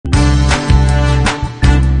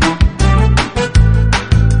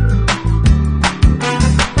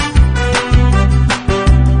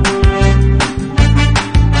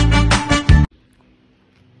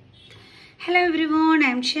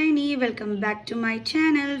welcome back to my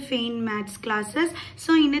channel Fane Maths Classes.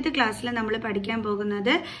 So ഇന്നത്തെ ക്ലാസ്സിൽ നമ്മൾ പഠിക്കാൻ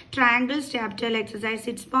പോകുന്നത് Triangles chapter exercise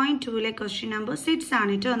 6.2 ലെ question number 6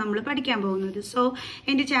 ആണ് ട്ടോ നമ്മൾ പഠിക്കാൻ പോകുന്നത്. So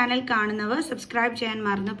എൻ്റെ ചാനൽ കാണുന്നവർ സബ്സ്ക്രൈബ് ചെയ്യാൻ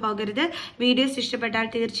മറന്നു പോകരുത്. വീഡിയോസ് ഇഷ്ടപ്പെട്ടാൽ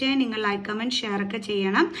തീർച്ചയായും നിങ്ങൾ ലൈക്ക് കമന്റ് ഷെയർ ഒക്കെ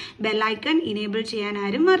ചെയ്യണം. ബെൽ ഐക്കൺ എനേബിൾ ചെയ്യാൻ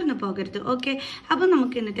ആരും മറന്നു പോകരുത്. ഓക്കേ, അപ്പോൾ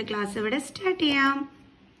നമുക്ക് ഇന്നത്തെ ക്ലാസ് ഇവിടെ സ്റ്റാർട്ട് ചെയ്യാം.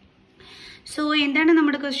 So, എന്താണ്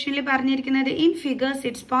നമ്മുടെ ക്വസ്റ്റ്യനിൽ പറഞ്ഞിരിക്കുന്നത്? In figure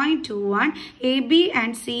 6.21, AB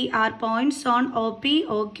and C are points on OP,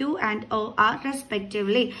 OQ and OR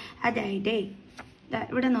respectively. അതായത്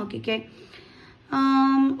ഇവിടെ നോക്കിക്കേ,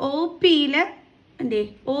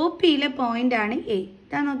 OPയിലെ പോയിന്റ് ആണ് A.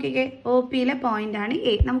 ഇതാ നോക്കിക്കേ, OPയിലെ പോയിന്റ് ആണ്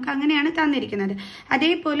A. നമുക്ക് അങ്ങനെയാണ് തന്നിരിക്കുന്നത്.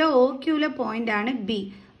 അതേപോലെ OQയിലെ പോയിന്റ് ആണ് B.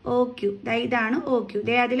 OQ, ഇതാണ് OQ.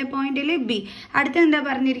 അതിലെ പോയിന്റില് B. അടുത്ത എന്താ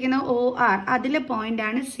പറഞ്ഞിരിക്കുന്നത്? OR, അതിലെ പോയിന്റ്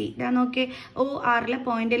ആണ് C. ഇതാ നോക്കിയേ, ORലെ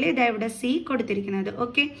പോയിന്റില് ഇവിടെ C കൊടുത്തിരിക്കുന്നത്.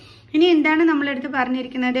 ഓക്കെ, ഇനി എന്താണ് നമ്മളെടുത്ത്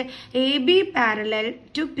പറഞ്ഞിരിക്കുന്നത്? AB പാരലൽ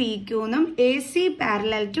ടു PQ എന്നും AC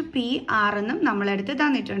പാരലൽ ടു PR എന്നും നമ്മളെടുത്ത്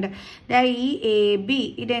തന്നിട്ടുണ്ട്. ഈ AB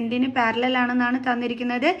ഇതെന്തിന് പാരലൽ ആണെന്നാണ്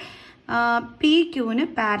തന്നിരിക്കുന്നത്? PQന്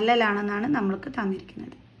പാരലൽ ആണെന്നാണ് നമ്മൾക്ക്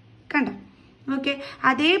തന്നിരിക്കുന്നത്. കണ്ടോ? ഓക്കെ,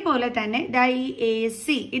 അതേപോലെ തന്നെ ഈ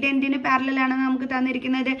AC ഇതെന്തിന് പാരലൽ ആണെന്ന് നമുക്ക്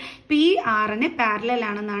തന്നിരിക്കുന്നത്? PRന് പാരലൽ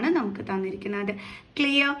ആണെന്നാണ് നമുക്ക് തന്നിരിക്കുന്നത്.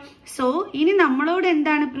 ക്ലിയർ? സോ ഇനി നമ്മളോട്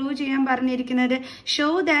എന്താണ് പ്രൂവ് ചെയ്യാൻ പറഞ്ഞിരിക്കുന്നത്? Show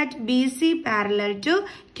that BC parallel to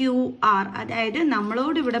QR. അതായത്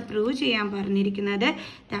നമ്മളോട് ഇവിടെ പ്രൂവ് ചെയ്യാൻ പറഞ്ഞിരിക്കുന്നത്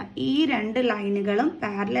ഈ രണ്ട് ലൈനുകളും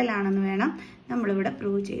പാരലൽ ആണെന്ന് വേണം നമ്മളിവിടെ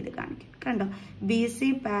പ്രൂവ് ചെയ്ത് കാണിക്കാൻ. കണ്ടോ?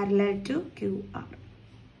 BC parallel to QR.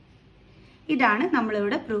 ഇതാണ്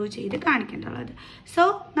നമ്മളിവിടെ പ്രൂവ് ചെയ്ത് കാണിക്കേണ്ടുള്ളത്. സോ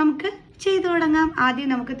നമുക്ക് ചെയ്തു തുടങ്ങാം. ആദ്യം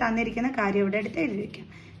നമുക്ക് തന്നിരിക്കുന്ന കാര്യം ഇവിടെ എടുത്ത് എഴുതി വയ്ക്കാം.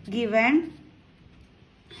 ഗിവൺ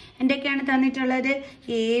എന്തൊക്കെയാണ് തന്നിട്ടുള്ളത്?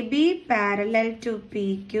 AB parallel to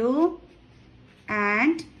PQ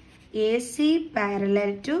and AC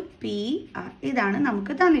parallel to PR. ഇതാണ്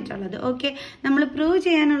നമുക്ക് തന്നിട്ടുള്ളത്. ഓക്കെ, നമ്മൾ പ്രൂവ്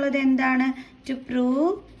ചെയ്യാനുള്ളത് എന്താണ്? To prove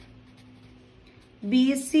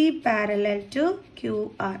BC parallel to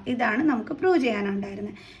QR. ഇതാണ് നമുക്ക് പ്രൂവ്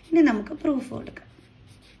ചെയ്യാനുണ്ടായിരുന്നത്. ഇനി നമുക്ക് പ്രൂഫ് കൊടുക്കാം.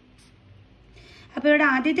 അപ്പൊ ഇവിടെ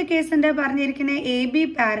ആദ്യത്തെ കേസ് എന്താ പറഞ്ഞിരിക്കുന്നത്? AB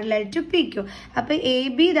parallel to PQ. അപ്പൊ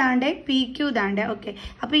AB ദാണ്ട്, PQ ദാണ്ട്. ഓക്കെ,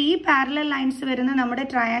 അപ്പൊ ഈ പാരലൽ ലൈൻസ് വരുന്ന നമ്മുടെ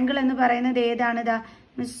ട്രയാങ്കിൾ എന്ന് പറയുന്നത് ഏതാണ്?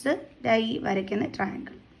 മിസ് ഈ വരയ്ക്കുന്ന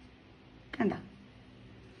ട്രയാങ്കിൾ കണ്ടോ?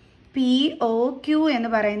 POQ എന്ന്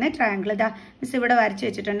പറയുന്ന ട്രയാങ്കിൾ ഇതാ മിസ് ഇവിടെ വരച്ചു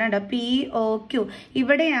വെച്ചിട്ടുണ്ട് കേട്ടോ. POQ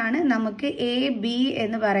ഇവിടെയാണ് നമുക്ക് AB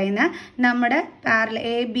എന്ന് പറയുന്ന നമ്മുടെ പാരലൽ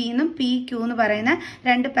AB എന്നും PQ എന്ന് പറയുന്ന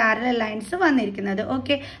രണ്ട് പാരലൽ ലൈൻസ് വന്നിരിക്കുന്നത്.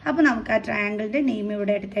 ഓക്കെ, അപ്പൊ നമുക്ക് ആ ട്രയാങ്കിളിന്റെ നെയിം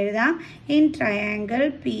ഇവിടെ എടുത്ത് എഴുതാം. ഇൻ ട്രയാങ്കിൾ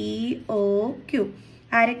POQ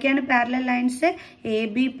ആരൊക്കെയാണ് parallel lines?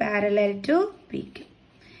 AB parallel to PQ.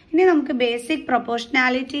 ഇനി നമുക്ക് ബേസിക്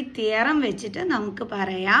പ്രൊപ്പോർഷണാലിറ്റി തിയറം വെച്ചിട്ട് നമുക്ക്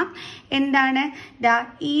പറയാം എന്താണ്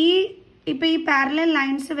ഇപ്പൊ ഈ പാരലൽ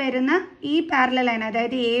ലൈൻസ് വരുന്ന ഈ പാരലൽ ലൈൻ,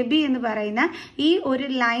 അതായത് AB എന്ന് പറയുന്ന ഈ ഒരു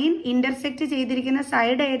ലൈൻ ഇന്റർസെക്ട് ചെയ്തിരിക്കുന്ന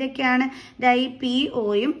സൈഡ് ഏതൊക്കെയാണ്? ഈ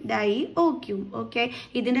POയും ഈ OQയും. ഓക്കെ,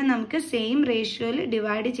 ഇതിനെ നമുക്ക് സെയിം റേഷ്യോയിൽ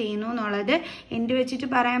ഡിവൈഡ് ചെയ്യുന്നു എന്നുള്ളത് എന്ത് വെച്ചിട്ട്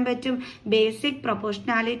പറയാൻ പറ്റും? ബേസിക്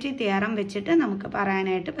പ്രൊപ്പോർഷണാലിറ്റി തിയറം വെച്ചിട്ട് നമുക്ക്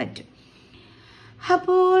പറയാനായിട്ട് പറ്റും.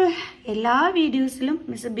 അപ്പോൾ എല്ലാ വീഡിയോസിലും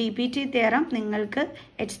മിസ് BPT തിയറം നിങ്ങൾക്ക്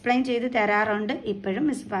എക്സ്പ്ലെയിൻ ചെയ്ത് തരാറുണ്ട്. ഇപ്പോഴും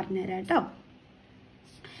മിസ് പറഞ്ഞുതരാം കേട്ടോ.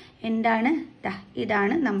 എന്താണ്?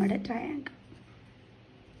 ഇതാണ് നമ്മുടെ ട്രയാങ്കിൾ.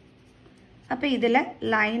 അപ്പൊ ഇതിലെ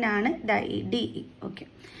ലൈനാണ് DE. ഓക്കെ,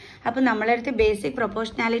 അപ്പൊ നമ്മളടുത്ത് ബേസിക്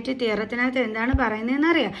പ്രൊപ്പോർഷണാലിറ്റി തിയറത്തിനകത്ത് എന്താണ് പറയുന്നതെന്ന്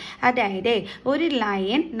അറിയാം. അതായത് ഒരു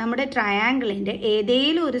ലൈൻ നമ്മുടെ ട്രയാങ്കിളിന്റെ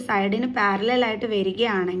ഏതെങ്കിലും ഒരു സൈഡിന് പാരലൽ ആയിട്ട്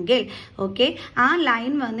വരികയാണെങ്കിൽ ഓക്കെ, ആ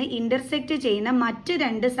ലൈൻ വന്ന് ഇന്റർസെക്ട് ചെയ്യുന്ന മറ്റ്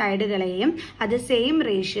രണ്ട് സൈഡുകളെയും അത് സെയിം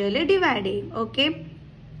റേഷ്യോയിൽ ഡിവൈഡ് ചെയ്യും. ഓക്കെ,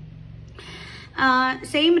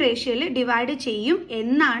 സെയിം റേഷ്യോയിൽ ഡിവൈഡ് ചെയ്യും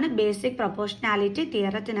എന്നാണ് ബേസിക് പ്രൊപ്പോർഷണാലിറ്റി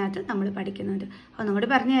തിയറത്തിനകത്ത് നമ്മൾ പഠിക്കുന്നത്. ഒന്നുകൂടി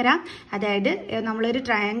പറഞ്ഞുതരാം. അതായത് നമ്മളൊരു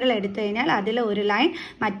ട്രയാങ്കിൾ എടുത്തു കഴിഞ്ഞാൽ അതിൽ ഒരു ലൈൻ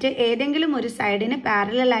മറ്റ് ഏതെങ്കിലും ഒരു സൈഡിന്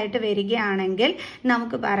പാരലൽ ആയിട്ട് വരികയാണെങ്കിൽ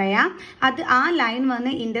നമുക്ക് പറയാം ആ ലൈൻ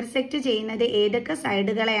വന്ന് ഇന്റർസെക്ട് ചെയ്യുന്നത് ഏതൊക്കെ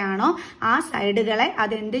സൈഡുകളെയാണോ ആ സൈഡുകളെ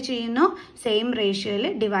അതെന്ത് ചെയ്യുന്നു? സെയിം റേഷ്യോയിൽ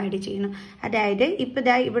ഡിവൈഡ് ചെയ്യുന്നു. അതായത് ഇപ്പൊ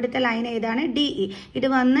ഇവിടുത്തെ ലൈൻ ഏതാണ്? DE. ഇത്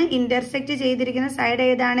വന്ന് ഇന്റർസെക്ട് ചെയ്തിരിക്കുന്ന സൈഡ്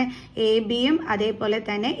ഏതാണ്? ABയും അതേപോലെ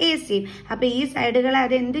തന്നെ ACയും. അപ്പൊ ഈ സൈഡുകളെ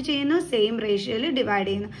അത് എന്ത് ചെയ്യുന്നു? സെയിം റേഷ്യോയിൽ ഡിവൈഡ്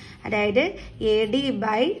ചെയ്യുന്നു. അതായത് AD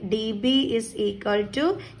by DB is equal to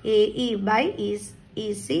AE by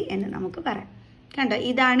EC എന്ന് നമുക്ക് പറയാം. കണ്ടോ?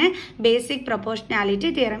 ഇതാണ് ബേസിക് പ്രൊപ്പോർഷണാലിറ്റി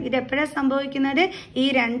തിയറം. ഇത് എപ്പോഴാണ് സംഭവിക്കുന്നത്? ഈ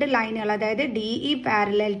രണ്ട് ലൈനുകൾ, അതായത് DE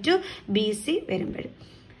പാരലൽ ടു BC വരുമ്പോഴും,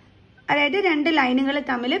 അതായത് രണ്ട് ലൈനുകൾ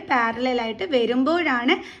തമ്മിൽ പാരലൽ ആയിട്ട്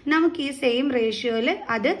വരുമ്പോഴാണ് നമുക്ക് ഈ സെയിം റേഷ്യോയിൽ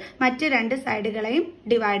അത് മറ്റ് രണ്ട് സൈഡുകളെയും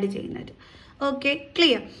ഡിവൈഡ് ചെയ്യുന്നത്. Okay,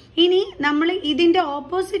 clear. ഇനി നമ്മൾ ഇതിന്റെ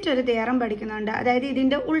ഓപ്പോസിറ്റ് ഒരു തിയറം പഠിക്കുന്നുണ്ട്, അതായത്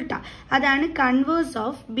ഇതിന്റെ ഉൾട്ട, അതാണ് converse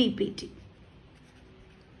of BPT.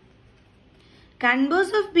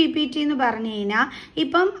 Converse of BPT എന്ന് പറഞ്ഞു കഴിഞ്ഞാൽ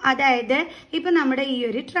ഇപ്പം നമ്മുടെ ഈ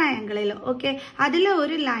ഒരു ട്രയാങ്കിളിൽ ഓക്കെ, അതിൽ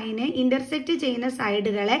ഒരു ലൈന് ഇന്റർസെക്ട് ചെയ്യുന്ന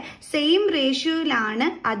സൈഡുകളെ സെയിം റേഷ്യോയിലാണ്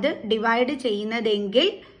അത് ഡിവൈഡ് ചെയ്യുന്നതെങ്കിൽ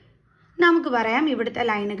നമുക്ക് പറയാം ഇവിടുത്തെ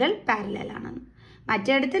ലൈനുകൾ പാരലൽ ആണെന്ന്.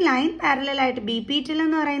 മറ്റേടത്ത് ലൈൻ പാരലൽ ആയിട്ട് BPT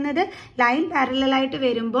എന്ന് പറയുന്നത് ലൈൻ പാരലൽ ആയിട്ട്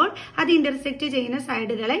വരുമ്പോൾ അത് ഇന്റർസെക്ട് ചെയ്യുന്ന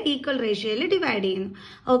സൈഡുകളെ ഈക്വൽ റേഷ്യോയിൽ ഡിവൈഡ് ചെയ്യുന്നു.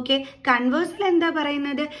 ഓക്കെ, കൺവേഴ്സിൽ എന്താ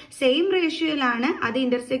പറയുന്നത്, സെയിം റേഷ്യോയിലാണ് അത്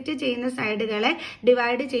ഇന്റർസെക്ട് ചെയ്യുന്ന സൈഡുകളെ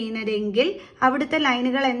ഡിവൈഡ് ചെയ്യുന്നതെങ്കിൽ അവിടുത്തെ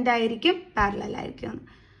ലൈനുകൾ എന്തായിരിക്കും, പാരലൽ ആയിരിക്കും.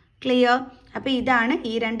 ക്ലിയർ? അപ്പൊ ഇതാണ്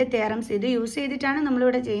ഈ രണ്ട് തിയറംസ്. ഇത് യൂസ് ചെയ്തിട്ടാണ്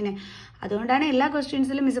നമ്മളിവിടെ ചെയ്യുന്നത്. അതുകൊണ്ടാണ് എല്ലാ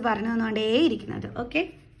ക്വസ്റ്റ്യൻസിലും മിസ് പറഞ്ഞു തന്നുകൊണ്ടേ ഇരിക്കുന്നത്. ഓക്കെ,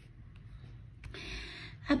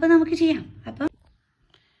 അപ്പൊ നമുക്ക് ചെയ്യാം.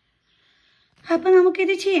 അപ്പൊ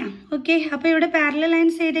നമുക്കിത് ചെയ്യാം. ഓക്കെ, അപ്പൊ ഇവിടെ പാരലൽ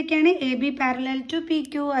ലൈൻസ് ഏതൊക്കെയാണ്? AB പാരലൽ ടു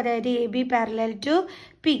PQ, അതായത് AB parallel to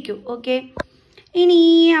PQ. Okay, ഇനി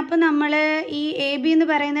അപ്പൊ നമ്മൾ ഈ AB എന്ന്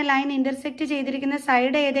പറയുന്ന ലൈൻ ഇന്റർസെക്ട് ചെയ്തിരിക്കുന്ന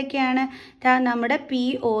സൈഡ് ഏതൊക്കെയാണ്? നമ്മുടെ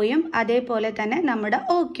POയും അതേപോലെ തന്നെ നമ്മുടെ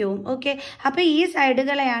OQവും. ഓക്കെ, അപ്പൊ ഈ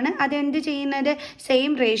സൈഡുകളെയാണ് അതെന്ത് ചെയ്യുന്നത്,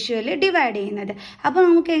 സെയിം റേഷ്യോയിൽ ഡിവൈഡ് ചെയ്യുന്നത്. അപ്പൊ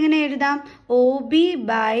നമുക്ക് എങ്ങനെ എഴുതാം? OB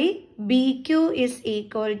by BQ is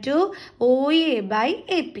equal to OA by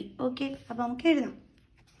AP. Okay, അപ്പൊ നമുക്ക് എഴുതാം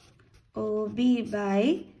OB by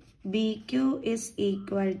BQ is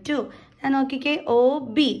equal to, നോക്കിക്കേ,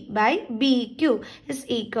 OB by BQ is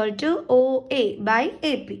equal to OA by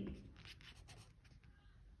AP.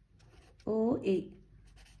 OA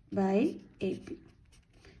by AP.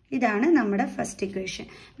 ഇതാണ് നമ്മുടെ ഫസ്റ്റ് ഇക്വേഷൻ.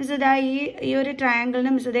 മിസ് ഇതാ ഈ ഒരു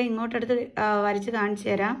ട്രയാങ്കിളിന് miss ഇതാ ഇങ്ങോട്ടെടുത്ത് വരച്ച് കാണിച്ചു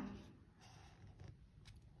തരാം.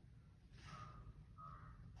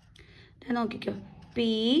 നോക്കിക്കോ,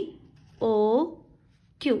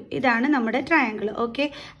 POQ ഇതാണ് നമ്മുടെ ട്രയാങ്കിൾ. ഓക്കെ,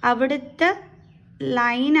 അവിടുത്തെ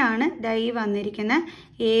ലൈനാണ് ഈ വന്നിരിക്കുന്ന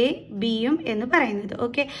ABയും എന്ന് പറയുന്നത്.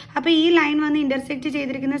 ഓക്കെ, അപ്പൊ ഈ ലൈൻ വന്ന് ഇന്റർസെക്ട്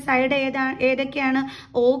ചെയ്തിരിക്കുന്ന സൈഡ് ഏതൊക്കെയാണ്?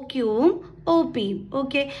 OQവും OPയും.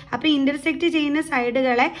 ഓക്കെ, അപ്പൊ ഇന്റർസെക്ട് ചെയ്യുന്ന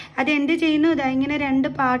സൈഡുകളെ അത് എന്ത് ചെയ്യുന്നു, ഇങ്ങനെ രണ്ട്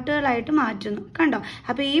പാർട്ടുകളായിട്ട് മാറ്റുന്നു. കണ്ടോ?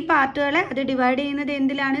 അപ്പൊ ഈ പാർട്ടുകളെ അത് ഡിവൈഡ് ചെയ്യുന്നത്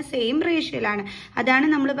എന്തിലാണ്? സെയിം റേഷ്യോയിലാണ്. അതാണ്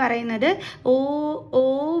നമ്മൾ പറയുന്നത്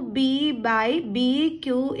OB by BQ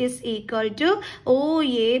is equal to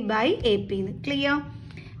OA by AP. Clear?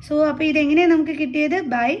 So അപ്പൊ ഇതെങ്ങനെയാണ് നമുക്ക് കിട്ടിയത്?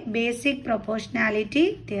 By basic proportionality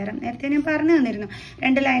theorem. നേരത്തെ ഞാൻ പറഞ്ഞു തന്നിരുന്നു,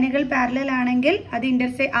 രണ്ട് ലൈനുകൾ പാരലൽ ആണെങ്കിൽ അത്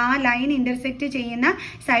ആ ലൈൻ ഇന്റർസെക്ട് ചെയ്യുന്ന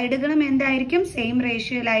സൈഡുകളും എന്തായിരിക്കും? സെയിം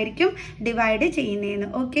റേഷ്യോയിലായിരിക്കും ഡിവൈഡ് ചെയ്യുന്നതെന്ന്.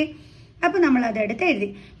 ഓക്കെ, അപ്പൊ നമ്മൾ അതെടുത്ത് എഴുതി.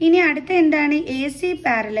 ഇനി അടുത്ത എന്താണ്? AC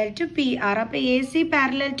parallel to PR. അപ്പൊ AC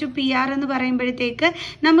പാരലൽ ടു PR എന്ന് പറയുമ്പോഴത്തേക്ക്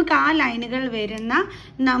നമുക്ക് ആ ലൈനുകൾ വരുന്ന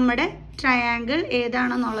നമ്മുടെ ട്രയാങ്കിൾ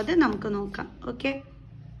ഏതാണെന്നുള്ളത് നമുക്ക് നോക്കാം. ഓക്കെ,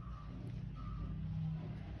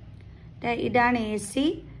 ഇതാണ് AC,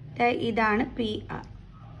 ഇതാണ് PR.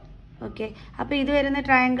 ഓക്കെ, അപ്പൊ ഇത് വരുന്ന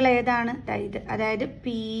ട്രയാങ്കിൾ ഏതാണ്? ഇത്, അതായത്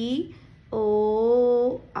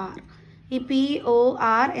POR. ഈ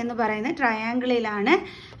POR എന്ന് പറയുന്ന ട്രയാങ്കിളിലാണ്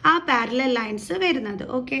ആ പാരലൽ ലൈൻസ് വരുന്നത്.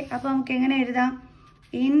 ഓക്കെ, അപ്പൊ നമുക്ക് എങ്ങനെ എഴുതാം?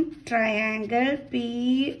 ഇൻ ട്രയാങ്കിൾ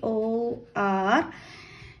POR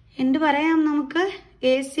എന്ത് പറയാം നമുക്ക്?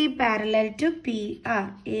 AC parallel to PR.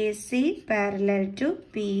 AC parallel to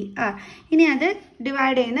PR. ഇനി അത്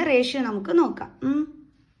ഡിവൈഡ് ചെയ്യുന്ന റേഷ്യോ നമുക്ക് നോക്കാം.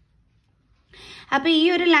 അപ്പൊ ഈ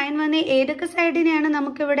ഒരു ലൈൻ വന്ന് ഏതൊക്കെ സൈഡിനെയാണ്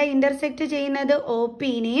നമുക്ക് ഇവിടെ ഇന്റർസെക്ട് ചെയ്യുന്നത്?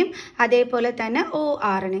 OPനെയും അതേപോലെ തന്നെ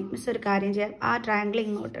ORനെയും. മിസ് ഒരു കാര്യം ചെയ്യാം, ആ ട്രയാങ്കിൾ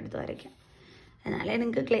ഇങ്ങോട്ട് എടുത്ത് വരയ്ക്കാം, എന്നാലേ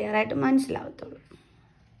നിങ്ങൾക്ക് ക്ലിയർ ആയിട്ട് മനസ്സിലാവത്തുള്ളൂ.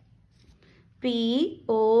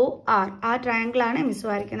 POR ആ ട്രയാങ്കിളാണ് മിസ്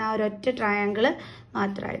വരയ്ക്കുന്നത്, ആ ഒരൊറ്റ ട്രയാങ്കിൾ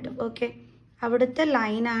മാത്രമായിട്ടും. ഓക്കെ, അവിടുത്തെ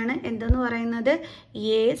ലൈനാണ് എന്തെന്ന് പറയുന്നത്?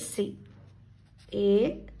 AC.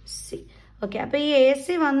 ഓക്കെ, അപ്പൊ ഈ AC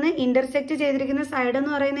വന്ന് ഇന്റർസെക്ട് ചെയ്തിരിക്കുന്ന സൈഡ്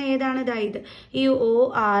എന്ന് പറയുന്നത് ഏതാണ്? ഇത് ഈ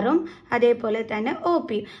ORും അതേപോലെ തന്നെ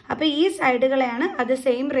OPയും. അപ്പൊ ഈ സൈഡുകളെയാണ് അത്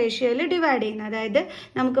സെയിം റേഷ്യോയിൽ ഡിവൈഡ് ചെയ്യുന്നത്. അതായത്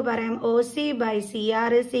നമുക്ക് പറയാം OC by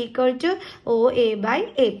CR is equal to OA by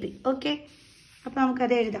AP. Okay, അപ്പൊ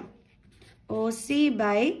നമുക്കത് എഴുതാം. OC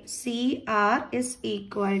by CR is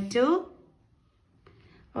equal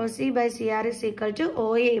to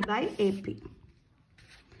OA by AP.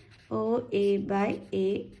 OA by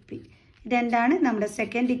AP. ഇതെന്താണ്? നമ്മുടെ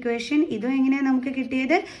സെക്കൻഡ് ഇക്വേഷൻ. ഇതും എങ്ങനെയാണ് നമുക്ക്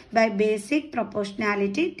കിട്ടിയത്? By basic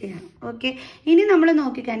proportionality theorem. Okay, ഇനി നമ്മൾ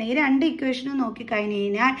നോക്കിക്കഴിഞ്ഞാൽ ഈ രണ്ട് ഇക്വേഷനും നോക്കിക്കഴിഞ്ഞു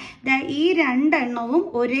കഴിഞ്ഞാൽ ഈ രണ്ടെണ്ണവും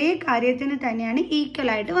ഒരേ കാര്യത്തിന് തന്നെയാണ് ഈക്വൽ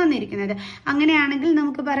ആയിട്ട് വന്നിരിക്കുന്നത്. അങ്ങനെയാണെങ്കിൽ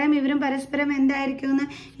നമുക്ക് പറയാം ഇവരും പരസ്പരം എന്തായിരിക്കും?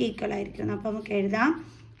 ഈക്വൽ ആയിരിക്കും. അപ്പൊ നമുക്ക് എഴുതാം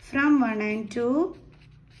from 1 and 2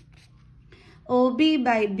 OB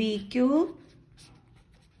by BQ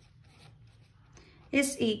is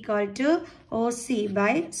equal to OC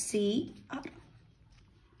by CR.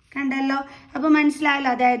 കണ്ടല്ലോ. അപ്പൊ മനസ്സിലായല്ലോ.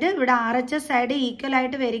 അതായത് ഇവിടെ RHS സൈഡ് ഈക്വൽ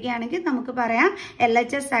ആയിട്ട് വരികയാണെങ്കിൽ നമുക്ക് പറയാം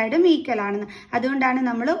LHS സൈഡും ഈക്വൽ ആണെന്ന്. അതുകൊണ്ടാണ്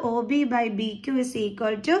നമ്മൾ OB by BQ is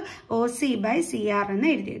equal to OC by CR എന്ന്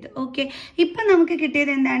എഴുതിയത്. ഓക്കെ, ഇപ്പൊ നമുക്ക്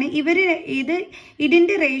കിട്ടിയത് എന്താണ്?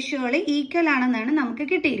 ഇതിന്റെ റേഷ്യോകൾ ഈക്വൽ ആണെന്നാണ് നമുക്ക്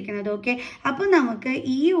കിട്ടിയിരിക്കുന്നത്. ഓക്കെ, അപ്പൊ നമുക്ക്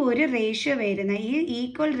ഈ ഒരു റേഷ്യോ വരുന്ന ഈ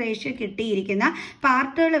ഈക്വൽ റേഷ്യോ കിട്ടിയിരിക്കുന്ന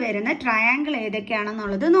പാർട്ടുകൾ വരുന്ന ട്രയാങ്കിൾ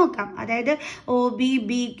ഏതൊക്കെയാണെന്നുള്ളത് നോക്കാം. അതായത് OB,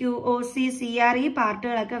 BQ, OC, CR ഈ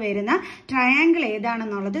പാർട്ടുകളൊക്കെ വരുന്ന ട്രയാങ്കിൾ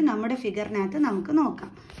ഏതാണെന്നുള്ളത് നമ്മുടെ ഫിഗറിനകത്ത് നമുക്ക്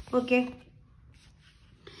നോക്കാം. ഓക്കെ,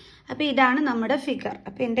 അപ്പൊ ഇതാണ് നമ്മുടെ ഫിഗർ.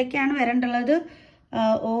 അപ്പൊ എന്തൊക്കെയാണ് വരേണ്ടുള്ളത്?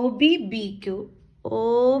 OB, BQ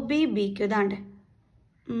ഇതാണ്ട്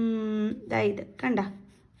ഇത് കണ്ട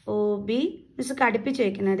OB മിസ് കടുപ്പിച്ച്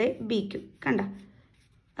വെക്കുന്നത് BQ കണ്ട.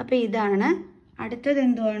 അപ്പൊ ഇതാണ്. അടുത്തത്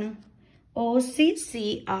എന്തുവാണ്? OC,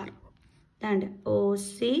 CR ഇതാണ്ട്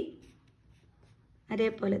OC,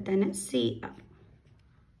 അതേപോലെ തന്നെ CR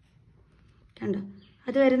കണ്ടോ.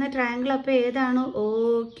 അത് വരുന്ന ട്രയാങ്കിൾ അപ്പോൾ ഏതാണ്?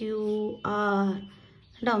 OQR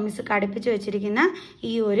കണ്ടോ. മിസ് കടുപ്പിച്ച് വെച്ചിരിക്കുന്ന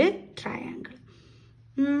ഈ ഒരു ട്രയാങ്കിൾ.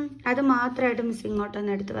 അത് മാത്രമായിട്ട് മിസ്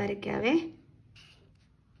ഇങ്ങോട്ടൊന്ന് എടുത്ത് വരയ്ക്കാവേ.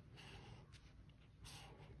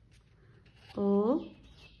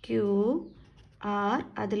 OQR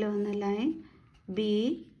അതിൽ വന്ന ലൈൻ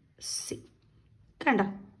BC കണ്ടോ.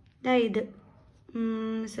 ഇത്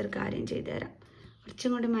മിസ് ഒരു കാര്യം ചെയ്തു തരാം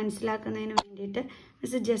കുറച്ചും കൂടി മനസ്സിലാക്കുന്നതിന് വേണ്ടിയിട്ട്.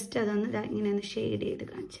 മിസ് ജസ്റ്റ് അതൊന്ന് ഇങ്ങനെ ഒന്ന് ഷെയ്ഡ് ചെയ്ത്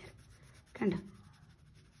കാണിച്ചു തരാം. കണ്ടോ,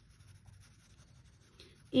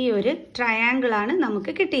 ഈ ഒരു ട്രയാങ്കിൾ ആണ്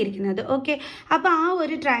നമുക്ക് കിട്ടിയിരിക്കുന്നത്. ഓക്കെ, അപ്പൊ ആ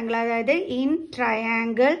ഒരു ട്രയാങ്കിൾ, അതായത് ഇൻ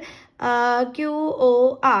ട്രയാങ്കിൾ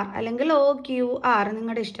QOR അല്ലെങ്കിൽ OQR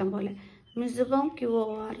നിങ്ങളുടെ ഇഷ്ടം പോലെ. മിസ് ഇപ്പം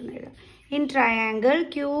QOR എന്ന് എഴുതാം. In triangle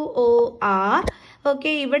QOR.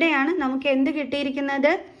 ഓക്കെ, ഇവിടെയാണ് നമുക്ക് എന്ത്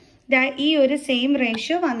കിട്ടിയിരിക്കുന്നത്? ഈ ഒരു സെയിം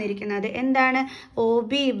റേഷ്യോ വന്നിരിക്കുന്നത്. എന്താണ്?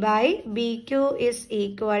 OB by BQ is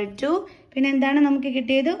equal to പിന്നെ എന്താണ് നമുക്ക്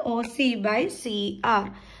കിട്ടിയത്? OC by CR.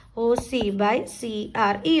 OC by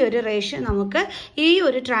CR ഈ ഒരു റേഷ്യോ നമുക്ക് ഈ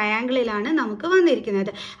ഒരു ട്രയാങ്കിളിലാണ് നമുക്ക്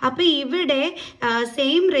വന്നിരിക്കുന്നത്. അപ്പൊ ഇവിടെ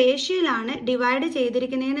സെയിം റേഷ്യോയിലാണ് ഡിവൈഡ്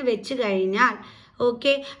ചെയ്തിരിക്കുന്നതെന്ന് വെച്ച് കഴിഞ്ഞാൽ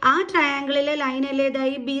ഓക്കെ, ആ ട്രയാങ്കിളിലെ ലൈൻ അല്ലേ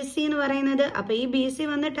ഇതായി BC എന്ന് പറയുന്നത്. അപ്പൊ ഈ BC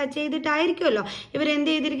വന്ന് ടച്ച് ചെയ്തിട്ടായിരിക്കുമല്ലോ ഇവർ എന്ത്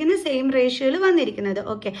ചെയ്തിരിക്കുന്നത്? സെയിം റേഷ്യോയിൽ വന്നിരിക്കുന്നത്.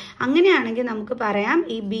 ഓക്കെ, അങ്ങനെയാണെങ്കിൽ നമുക്ക് പറയാം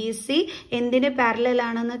ഈ BC എന്തിന് പാരലൽ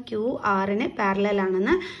ആണെന്ന്? QR-ന് പാരലൽ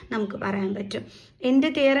ആണെന്ന് നമുക്ക് പറയാൻ പറ്റും. എന്ത്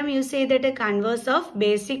തിയറം യൂസ് ചെയ്തിട്ട്? Converse of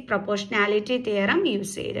basic proportionality theorem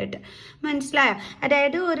use ചെയ്തിട്ട്. മനസ്സിലായോ?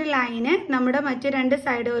 അതായത് ഒരു ലൈന് നമ്മുടെ മറ്റു രണ്ട്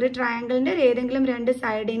സൈഡ്, ഒരു ട്രയാങ്കിളിന്റെ ഏതെങ്കിലും രണ്ട്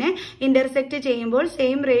സൈഡിനെ ഇന്റർസെക്ട് ചെയ്യുമ്പോൾ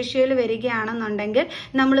സെയിം റേഷ്യോയിൽ വരികയാണെന്നുണ്ടെങ്കിൽ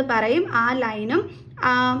നമ്മൾ പറയും ആ ലൈനും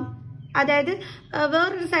അതായത്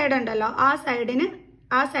വേറൊരു സൈഡ് ഉണ്ടല്ലോ ആ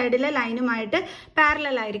സൈഡിലെ ലൈനുമായിട്ട്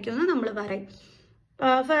പാരലൽ ആയിരിക്കും എന്ന് നമ്മൾ പറയും.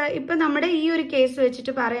 ഇപ്പൊ നമ്മുടെ ഈ ഒരു കേസ്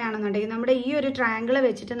വെച്ചിട്ട് പറയുകയാണെന്നുണ്ടെങ്കിൽ, നമ്മുടെ ഈ ഒരു ട്രയാങ്കിൾ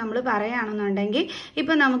വെച്ചിട്ട് നമ്മൾ പറയുകയാണെന്നുണ്ടെങ്കിൽ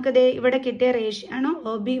ഇപ്പൊ നമുക്ക് ഇവിടെ കിട്ടിയ റേഷ്യോ ആണ്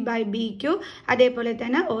OB by BQ, അതേപോലെ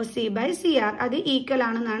തന്നെ OC by CR. അത് ഈക്വൽ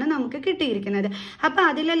ആണെന്നാണ് നമുക്ക് കിട്ടിയിരിക്കുന്നത്. അപ്പൊ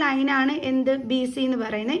അതിലെ ലൈനാണ് എന്ത്? BC എന്ന്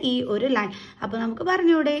പറയുന്ന ഈ ഒരു ലൈൻ. അപ്പൊ നമുക്ക്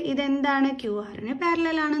പറഞ്ഞൂടെ ഇതെന്താണ്? QR-ന്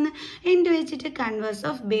പാരലൽ ആണെന്ന്. എന്ത് വെച്ചിട്ട്? Converse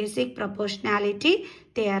of basic proportionality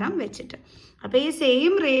theorem വെച്ചിട്ട്. അപ്പൊ ഈ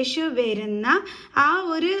സെയിം റേഷ്യോ വരുന്ന ആ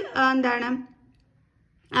ഒരു എന്താണ്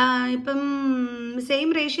ഇപ്പം സെയിം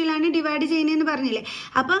റേഷ്യോയിലാണ് ഡിവൈഡ് ചെയ്യുന്നതെന്ന് പറഞ്ഞില്ലേ.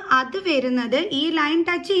 അപ്പൊ അത് വരുന്നത് ഈ ലൈൻ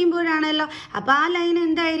ടച്ച് ചെയ്യുമ്പോഴാണല്ലോ. അപ്പൊ ആ ലൈൻ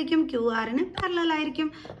എന്തായിരിക്കും? QR-ന് പാരലൽ ആയിരിക്കും.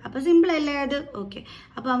 അപ്പൊ സിമ്പിൾ അല്ലേ അത്? ഓക്കെ,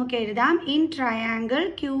 അപ്പൊ നമുക്ക് എഴുതാം ഇൻ ട്രയാങ്കിൾ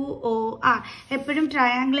QOR. എപ്പോഴും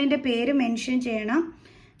ട്രയാങ്കിളിന്റെ പേര് മെൻഷൻ ചെയ്യണം.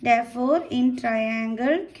 Therefore, in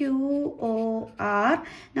triangle QOR,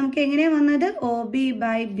 നമുക്ക് എങ്ങനെ വന്നത്? OB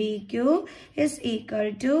by BQ is equal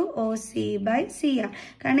to OC by CR.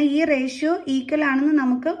 കാരണം ഈ റേഷ്യോ ഈക്വൽ ആണെന്ന്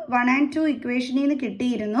നമുക്ക് 1 and 2 ഇക്വേഷനിൽ നിന്ന്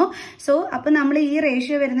കിട്ടിയിരുന്നു. സോ അപ്പൊ നമ്മൾ ഈ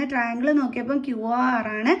റേഷ്യോ വരുന്ന ട്രയാങ്കിൾ നോക്കിയപ്പോൾ QOR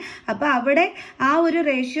ആണ്. അപ്പൊ അവിടെ ആ ഒരു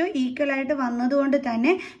റേഷ്യോ ഈക്വൽ ആയിട്ട് വന്നതുകൊണ്ട്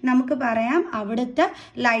തന്നെ നമുക്ക് പറയാം അവിടുത്തെ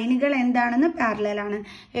ലൈനുകൾ എന്താണെന്ന് പാരലൽ ആണ്.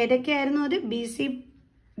 ഏതൊക്കെയായിരുന്നു അത്?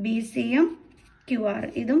 BC-യും QR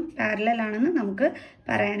ഇതും പാരലൽ ആണെന്ന് നമുക്ക്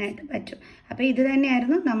പറയാനായിട്ട് പറ്റും. അപ്പൊ ഇത്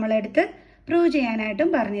തന്നെയായിരുന്നു നമ്മളെടുത്ത് പ്രൂവ് ചെയ്യാനായിട്ടും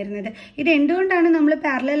പറഞ്ഞിരുന്നത്. ഇത് എന്തുകൊണ്ടാണ് നമ്മൾ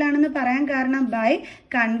പാരലൽ ആണെന്ന് പറയാൻ കാരണം? By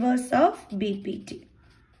converse of BPT.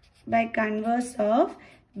 By converse of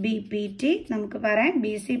BPT നമുക്ക് പറയാം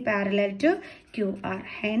BC parallel to QR.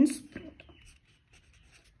 Hence proved.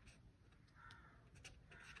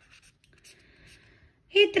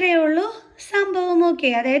 ഇത്രയേ ഉള്ളൂ. സംഭവം. ഓക്കെ,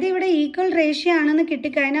 അതായത് ഇവിടെ ഈക്വൽ റേഷ്യോ ആണെന്ന്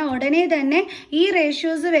കിട്ടിക്കഴിഞ്ഞാൽ ഉടനെ തന്നെ ഈ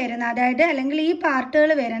റേഷ്യോസ് വരുന്ന, അതായത് അല്ലെങ്കിൽ ഈ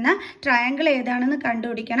പാർട്ടുകൾ വരുന്ന ട്രയാങ്കിൾ ഏതാണെന്ന്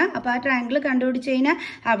കണ്ടുപിടിക്കണം. അപ്പോൾ ആ ട്രയാങ്കിൾ കണ്ടുപിടിച്ച് കഴിഞ്ഞാൽ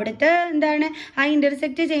അവിടുത്തെ എന്താണ് ആ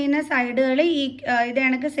ഇന്റർസെക്റ്റ് ചെയ്യുന്ന സൈഡുകൾ ഈ ഇത്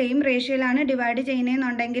കണക്ക് സെയിം റേഷ്യോയിലാണ് ഡിവൈഡ്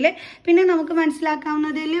ചെയ്യുന്നതെന്നുണ്ടെങ്കിൽ പിന്നെ നമുക്ക്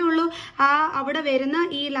മനസ്സിലാക്കാവുന്നതേ ഉള്ളൂ. അവിടെ വരുന്ന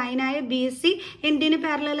ഈ ലൈനായ BC എന്തിന്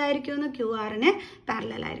പാരലൽ ആയിരിക്കും? QR-ന്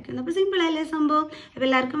പാരലൽ ആയിരിക്കും. അപ്പോൾ സിമ്പിൾ അല്ലേ സംഭവം? അപ്പോൾ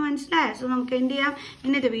എല്ലാവർക്കും മനസ്സിലായോ? സോ നമുക്ക് എന്ത് ചെയ്യാം,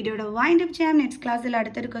 ഇന്നത്തെ വീഡിയോയുടെ വൈൻഡ് അപ്പ് ചെയ്യാം. നെക്സ്റ്റ് ക്ലാസ്സിൽ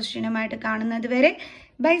അടുത്തൊരു ക്വസ്റ്റ്യനുമായിട്ട് കാണുന്നത് വരെ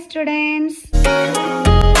ബൈ സ്റ്റുഡൻസ്.